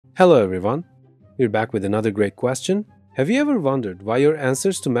Hello everyone, we're back with another great question. Have you ever wondered why your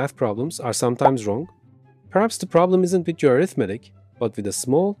answers to math problems are sometimes wrong? Perhaps the problem isn't with your arithmetic, but with a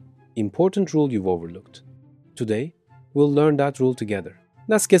small, important rule you've overlooked. Today, we'll learn that rule together.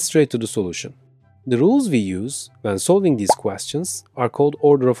 Let's get straight to the solution. The rules we use when solving these questions are called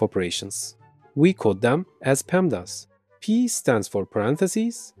order of operations. We code them as PEMDAS. P stands for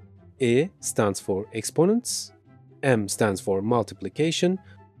parentheses, E stands for exponents, M stands for multiplication,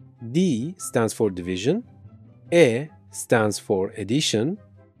 D stands for division, E stands for addition,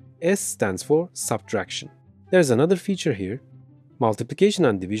 S stands for subtraction. There's another feature here. Multiplication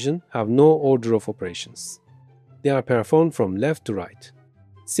and division have no order of operations. They are performed from left to right.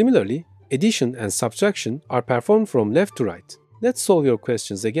 Similarly, addition and subtraction are performed from left to right. Let's solve your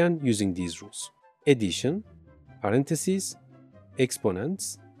questions again using these rules. Addition, parentheses,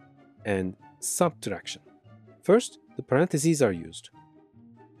 exponents, and subtraction. First, the parentheses are used.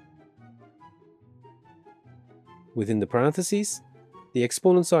 Within the parentheses, the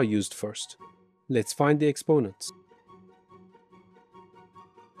exponents are used first. Let's find the exponents.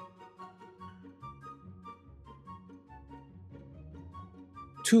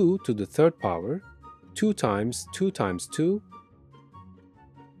 Two to the third power, 2 times 2 times 2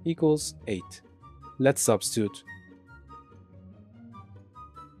 equals 8. Let's substitute.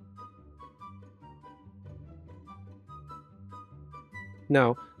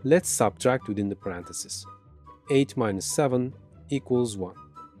 Now, let's subtract within the parentheses. 8 minus 7 equals 1.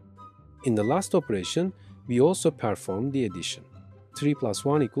 In the last operation, we also performed the addition. 3 plus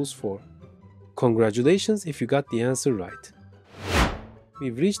 1 equals 4. Congratulations if you got the answer right.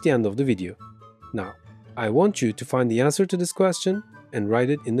 We've reached the end of the video. Now, I want you to find the answer to this question and write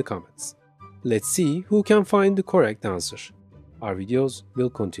it in the comments. Let's see who can find the correct answer. Our videos will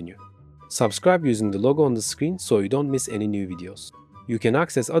continue. Subscribe using the logo on the screen so you don't miss any new videos. You can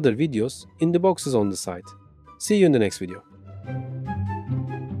access other videos in the boxes on the site. See you in the next video.